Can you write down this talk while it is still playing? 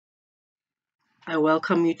I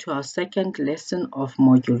welcome you to our second lesson of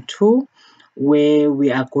Module 2, where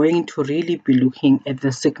we are going to really be looking at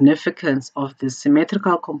the significance of the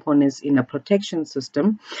symmetrical components in a protection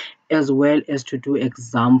system, as well as to do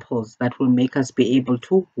examples that will make us be able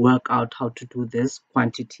to work out how to do these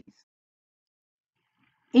quantities.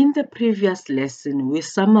 In the previous lesson, we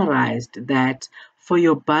summarized that for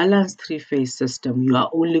your balanced three-phase system, you are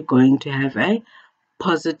only going to have a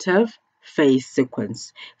positive phase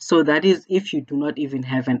sequence. So that is if you do not even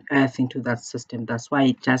have an earth into that system. That's why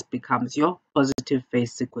it just becomes your positive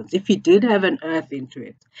phase sequence. If you did have an earth into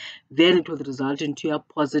it, then it would result into your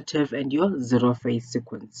positive and your zero phase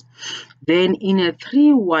sequence. Then in a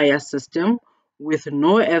three-wire system with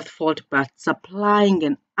no earth fault but supplying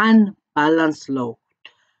an unbalanced load.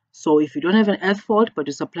 So if you don't have an earth fault but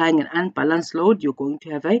you're supplying an unbalanced load, you're going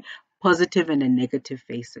to have a positive and a negative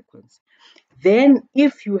phase sequence. Then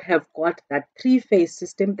if you have got that three-phase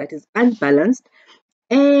system that is unbalanced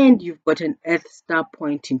and you've got an earth star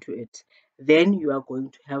pointing to it, then you are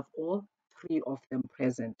going to have all three of them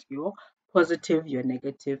present, your positive, your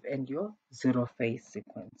negative, and your zero phase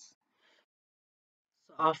sequence.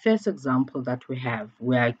 So our first example that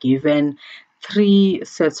we are given three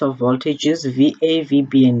sets of voltages, VA,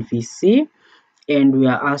 VB, and VC, and we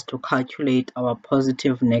are asked to calculate our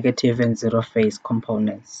positive, negative, and zero phase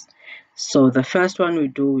components. So the first one we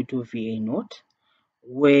do VA naught,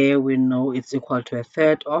 where we know it's equal to a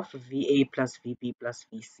third of VA plus VB plus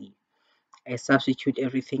VC. I substitute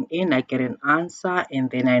everything in, I get an answer, and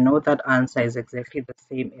then I know that answer is exactly the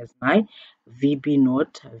same as my VB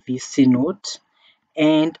naught, VC naught,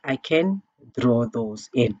 and I can draw those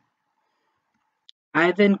in.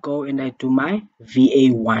 I then go and I do my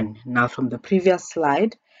VA1. Now from the previous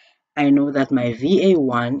slide, I know that my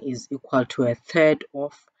VA1 is equal to a third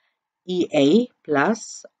of EA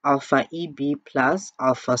plus alpha EB plus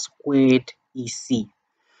alpha squared EC.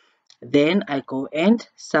 Then I go and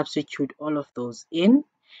substitute all of those in,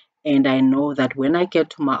 and I know that when I get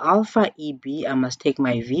to my alpha EB, I must take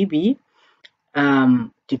my VB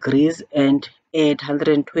degrees and add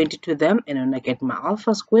 120 to them, and when I get my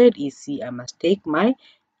alpha squared EC, I must take my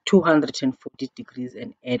 240 degrees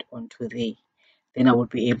and add on to there. Then I would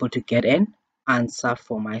be able to get an answer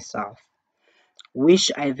for myself,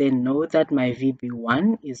 which I then know that my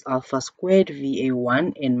VB1 is alpha squared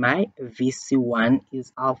VA1 and my VC1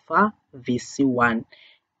 is alpha VC1,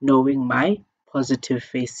 knowing my positive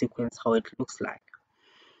phase sequence, how it looks like.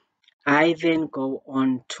 I then go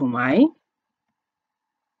on to my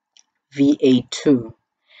VA2.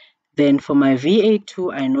 Then for my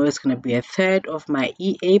VA2, I know it's going to be a third of my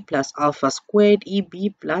EA plus alpha squared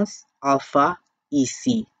EB plus alpha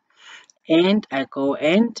EC. And I go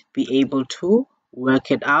and be able to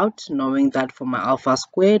work it out, knowing that for my alpha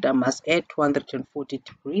squared, I must add 240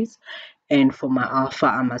 degrees, and for my alpha,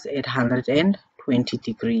 I must add 120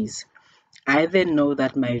 degrees. I then know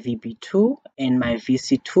that my VB2 and my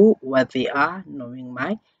VC2, what they are, knowing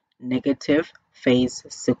my negative phase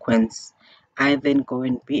sequence. I then go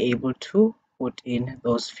and be able to put in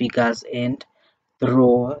those figures and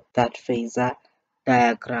draw that phasor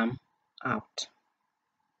diagram out.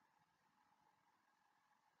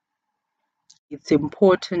 It's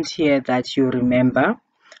important here that you remember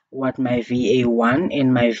what my VA1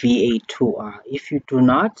 and my VA2 are. If you do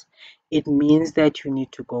not, it means that you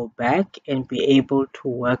need to go back and be able to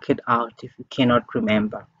work it out if you cannot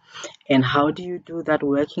remember. And how do you do that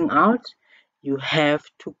working out? You have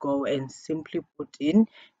to go and simply put in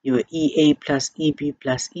your EA plus EB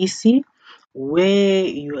plus EC, where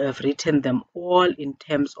you have written them all in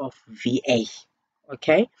terms of VA.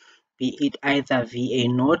 Okay, be it either VA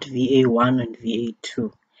naught, VA1, and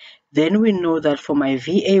VA2. Then we know that for my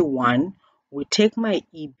VA1, we take my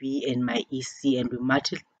EB and my EC and we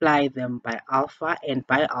multiply them by alpha and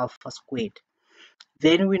by alpha squared.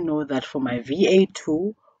 Then we know that for my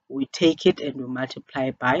VA2, we take it and we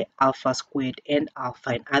multiply by alpha squared and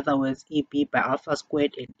alpha. In other words, EB by alpha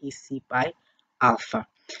squared and EC by alpha.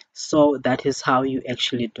 So that is how you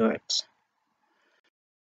actually do it.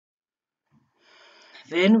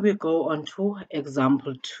 Then we go on to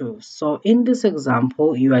example 2. So in this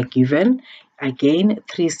example, you are given again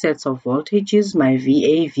three sets of voltages, my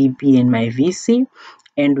VA, VB, and my VC,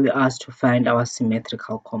 and we asked to find our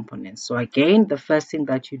symmetrical components. So again, the first thing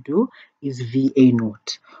that you do is VA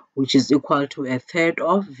naught, which is equal to a third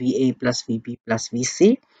of VA plus VB plus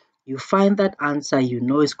VC. You find that answer, you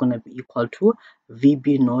know it's going to be equal to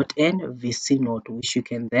VB naught and VC naught, which you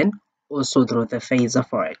can then also draw the phasor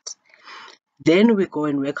for it. Then we go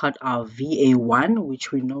and work out our VA1,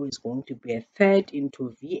 which we know is going to be a third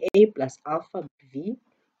into VA plus alpha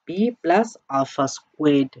VB plus alpha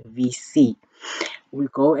squared VC. We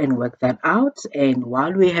go and work that out, and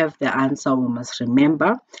while we have the answer, we must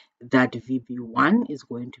remember that VB1 is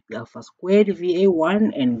going to be alpha squared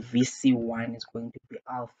VA1 and VC1 is going to be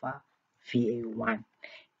alpha VA1.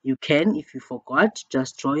 You can, if you forgot,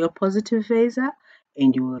 just draw your positive phasor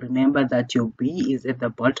and you will remember that your B is at the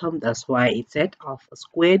bottom, that's why it's at alpha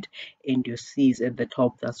squared, and your C is at the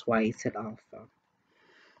top, that's why it's at alpha.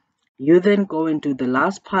 You then go into the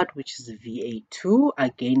last part, which is VA2.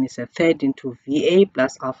 Again, it's a third into VA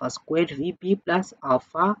plus alpha squared VB plus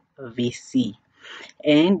alpha VC.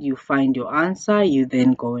 And you find your answer. You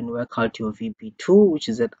then go and work out your VB2, which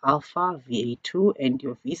is at alpha VA2, and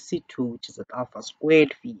your VC2, which is at alpha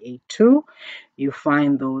squared VA2. You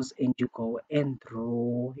find those and you go and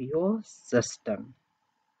draw your system.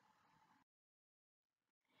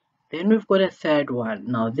 Then we've got a third one.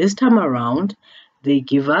 Now this time around, they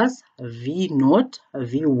give us V0,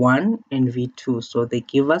 V1, and V2. So they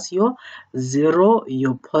give us your 0,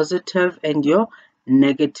 your positive, and your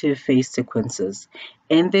negative phase sequences.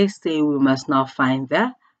 And they say we must now find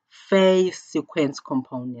the phase sequence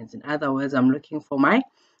components. In other words, I'm looking for my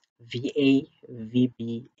VA,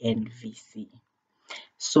 VB, and VC.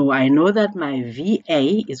 So I know that my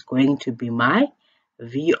VA is going to be my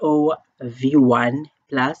VO, V1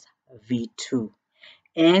 plus V2.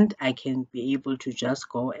 And I can be able to just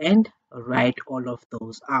go and write all of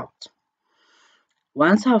those out.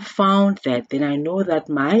 Once I've found that, then I know that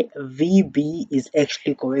my VB is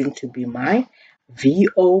actually going to be my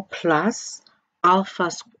VO plus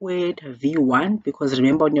alpha squared V1, because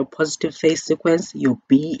remember on your positive phase sequence, your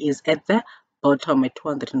B is at the bottom at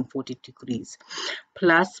 240 degrees,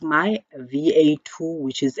 plus my VA2,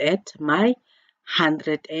 which is at my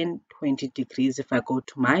 120 degrees. If I go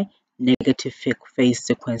to my negative phase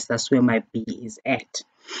sequence, that's where my B is at.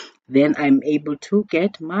 Then I'm able to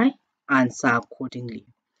get my answer accordingly.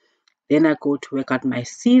 Then I go to work out my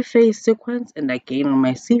C phase sequence, and again on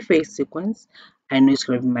my C phase sequence, I know it's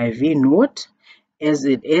going to be my V naught as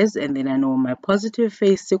it is, and then I know my positive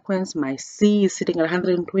phase sequence, my C is sitting at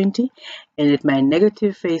 120, and at my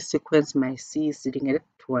negative phase sequence, my C is sitting at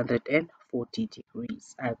 240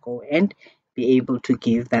 degrees. I go and be able to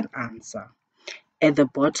give that answer. At the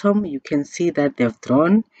bottom, you can see that they've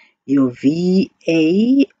drawn your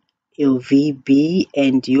VA, your VB,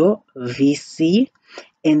 and your VC.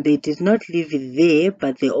 And they did not leave it there,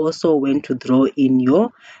 but they also went to draw in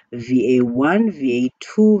your VA1,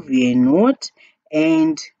 VA2, VA0,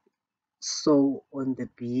 and so on the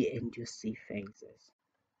B and your C phases.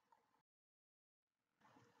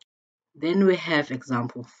 Then we have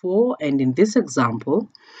example 4, and in this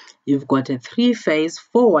example, you've got a 3-phase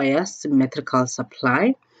 4-wire symmetrical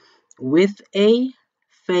supply with a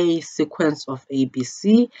phase sequence of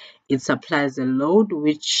ABC. It supplies a load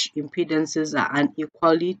which impedances are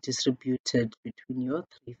unequally distributed between your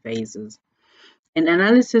 3 phases. An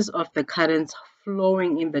analysis of the currents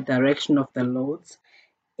flowing in the direction of the loads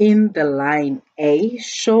in the line A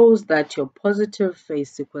shows that your positive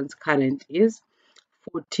phase sequence current is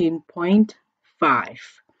 14.5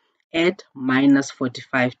 at minus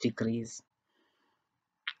 45 degrees.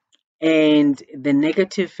 And the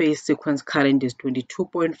negative phase sequence current is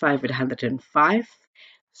 22.5 at 105.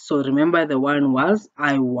 So remember, the one was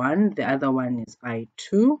I1, the other one is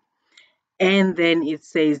I2. And then it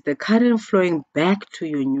says the current flowing back to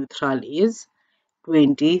your neutral is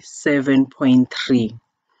 27.3.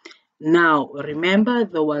 Now, remember,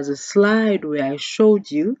 there was a slide where I showed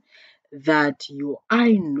you that your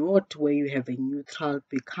I naught, where you have a neutral,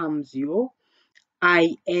 becomes your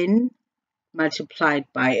IN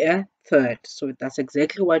multiplied by a third. So that's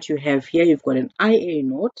exactly what you have here. You've got an IA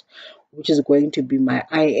naught, which is going to be my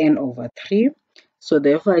IN over 3. So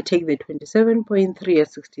therefore, I take the 27.3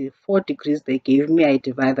 at 64 degrees they gave me, I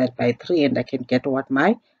divide that by 3, and I can get what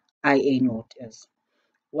my IA naught is.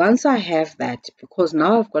 Once I have that, because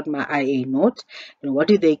now I've got my IA naught, and what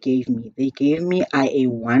did they give me? They gave me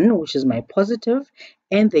IA1, which is my positive,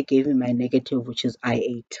 and they gave me my negative, which is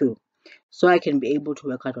IA2. So I can be able to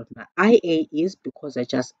work out what my IA is, because I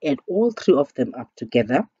just add all 3 of them up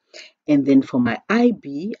together. And then for my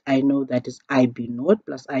IB, I know that is IB naught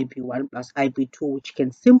plus IB1 plus IB2, which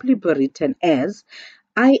can simply be written as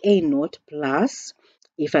IA naught plus,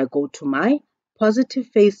 if I go to my positive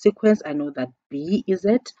phase sequence, I know that B is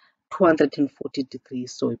at 240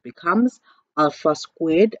 degrees. So it becomes alpha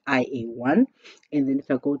squared IA1. And then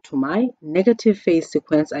if I go to my negative phase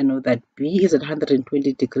sequence, I know that B is at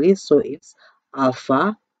 120 degrees. So it's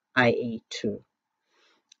alpha IA2.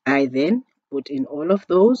 I then put in all of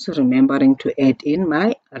those, remembering to add in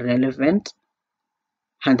my relevant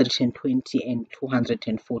 120 and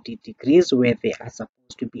 240 degrees where they are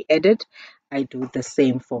supposed to be added. I do the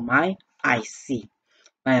same for my IC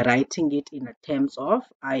by writing it in terms of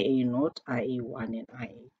IA0, IA1, and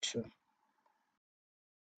IA2.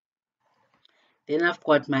 Then I've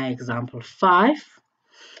got my example 5.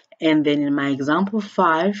 And then in my example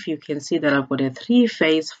 5, you can see that I've got a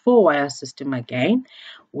 3-phase 4-wire system again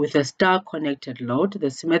with a star connected load.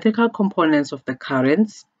 The symmetrical components of the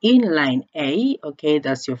currents in line A, okay,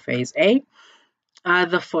 that's your phase A, are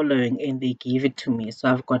the following, and they give it to me. So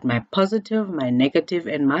I've got my positive, my negative,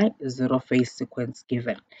 and my 0-phase sequence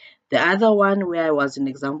given. The other one where I was in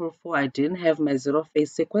example 4, I didn't have my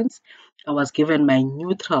 0-phase sequence. I was given my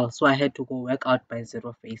neutral, so I had to go work out my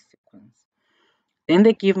 0-phase sequence. Then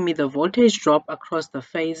they give me the voltage drop across the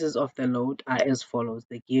phases of the load are as follows.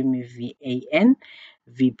 They give me VAN,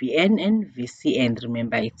 VBN, and VCN.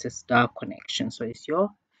 Remember, it's a star connection, so it's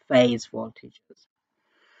your phase voltages.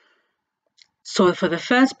 So for the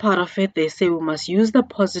first part of it, they say we must use the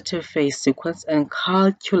positive phase sequence and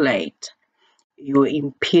calculate your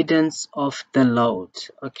impedance of the load,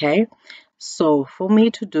 okay? So for me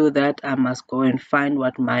to do that, I must go and find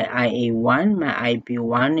what my IA1, my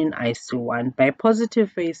IB1, and IC1 by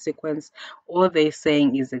positive phase sequence. All they're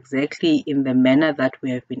saying is exactly in the manner that we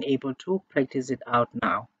have been able to practice it out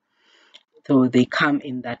now. So they come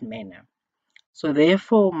in that manner. So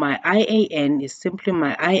therefore, my IAN is simply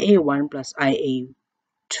my IA1 plus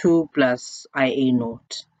IA2 plus IA0.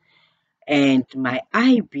 And my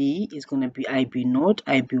IB is going to be IB0,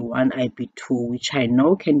 IB1, IB2, which I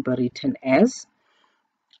know can be written as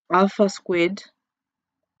alpha squared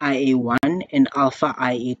IA1 and alpha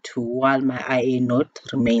IA2, while my IA0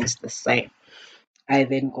 remains the same. I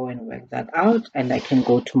then go and work that out, and I can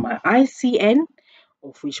go to my ICN,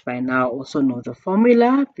 of which by now I also know the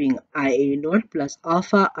formula, being IA0 plus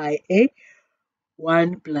alpha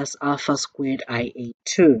IA1 plus alpha squared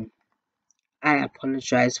IA2. I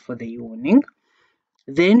apologize for the yawning.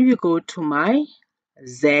 Then we go to my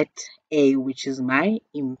ZA, which is my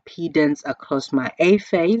impedance across my A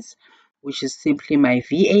phase, which is simply my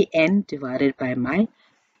VAN divided by my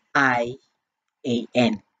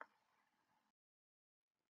IAN.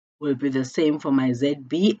 Will be the same for my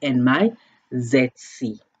ZB and my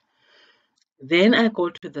ZC. Then I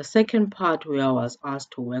go to the second part where I was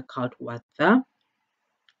asked to work out what the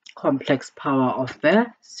complex power of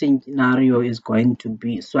the scenario is going to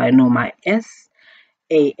be. So I know my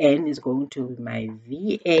SAN is going to be my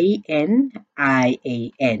VAN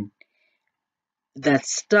IAN. That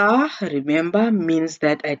star, remember, means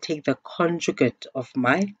that I take the conjugate of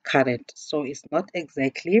my current. So it's not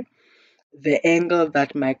exactly the angle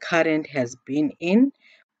that my current has been in,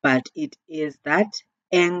 but it is that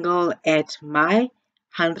angle at my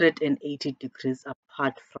 180 degrees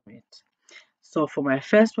apart from it. So for my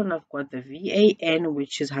first one, I've got the VAN,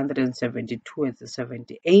 which is 172 at the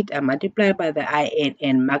 78. I multiply by the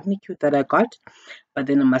INN magnitude that I got, but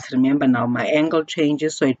then I must remember now my angle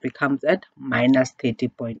changes, so it becomes at minus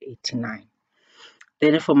 30.89.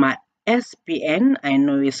 Then for my SBN, I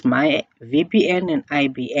know it's my VBN and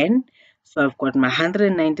IBN. So I've got my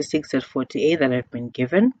 196 at 48 that I've been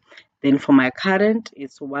given. Then for my current,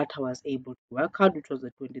 it's what I was able to work out, which was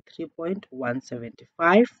at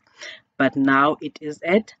 23.175. But now it is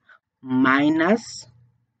at minus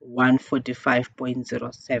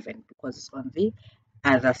 145.07 because it's on the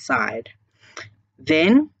other side.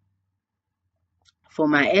 Then for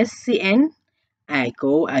my SCN, I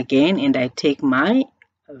go again and I take my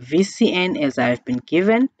VCN as I've been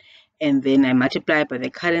given, and then I multiply by the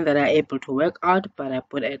current that I'm able to work out, but I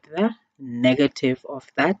put at the negative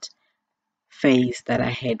of that phase that I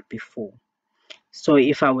had before. So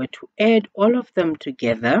if I were to add all of them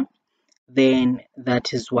together, then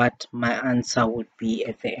that is what my answer would be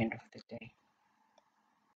at the end of the day.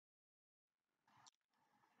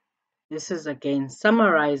 This is again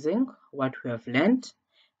summarizing what we have learned,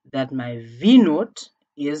 that my V naught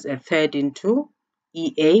is a third into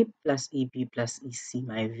EA plus EB plus EC.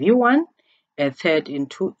 My V1 a third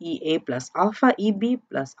into EA plus alpha EB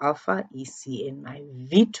plus alpha EC, and my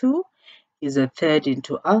V2 is a third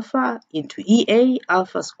into alpha into EA,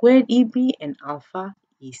 alpha squared EB, and alpha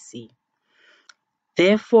EC.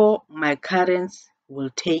 Therefore, my currents will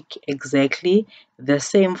take exactly the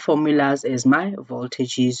same formulas as my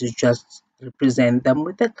voltages. You just represent them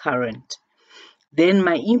with the current. Then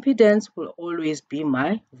my impedance will always be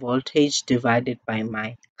my voltage divided by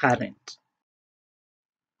my current.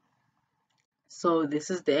 So this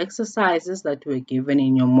is the exercises that were given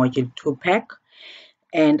in your module 2 pack,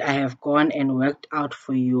 and I have gone and worked out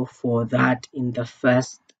for you for that in the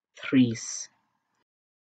first threes.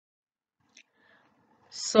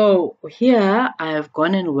 So here I have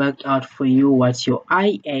gone and worked out for you what your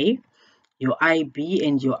IA, your IB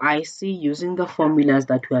and your IC using the formulas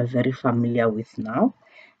that we are very familiar with now.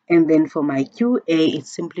 And then for my QA, it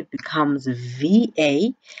simply becomes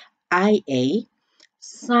VA IA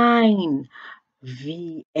sine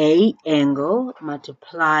VA angle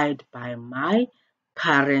multiplied by my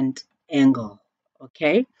current angle.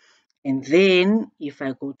 Okay. And then if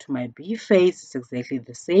I go to my B phase, it's exactly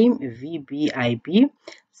the same. VBIB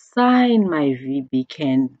sine my VB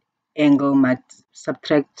can angle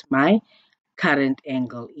subtract my current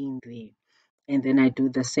angle in there. And then I do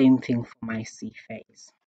the same thing for my C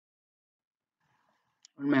phase.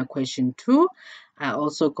 On my question 2, I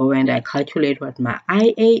also go and I calculate what my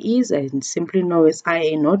IA is. And simply know it's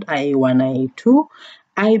IA naught, IA1, IA2.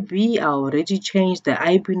 IB, I already changed the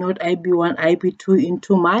IB naught, IB1, IB2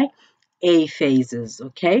 into my A phases,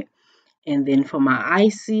 okay? And then for my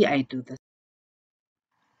IC, I do the.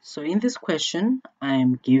 So in this question,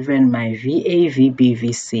 I'm given my VA, VB,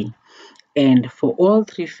 VC. And for all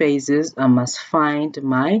three phases, I must find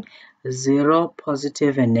my 0,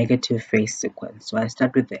 positive, and negative phase sequence. So I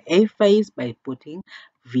start with the A phase by putting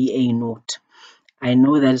VA naught. I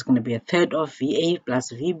know that it's going to be a third of VA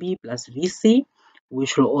plus VB plus VC,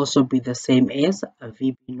 which will also be the same as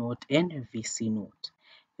VB naught and VC naught.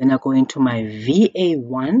 Then I go into my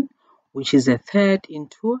VA1, which is a third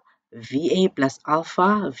into VA plus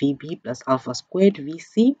alpha, VB plus alpha squared,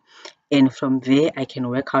 VC. And from there, I can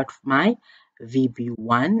work out my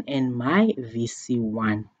VB1 and my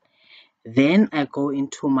VC1. Then I go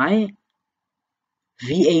into my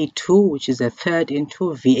VA2, which is a third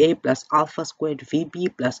into VA plus alpha squared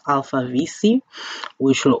VB plus alpha VC,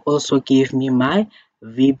 which will also give me my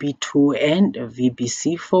VB2 and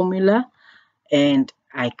VBC formula. And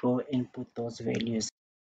I go and put those values.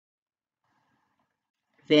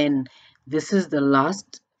 Then this is the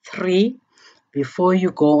last 3. Before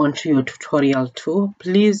you go on to your tutorial 2,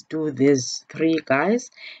 please do these 3 guys,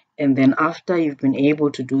 and then after you've been able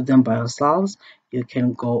to do them by yourselves, you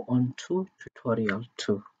can go on to tutorial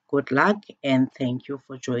 2. Good luck and thank you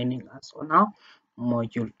for joining us on our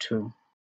module 2.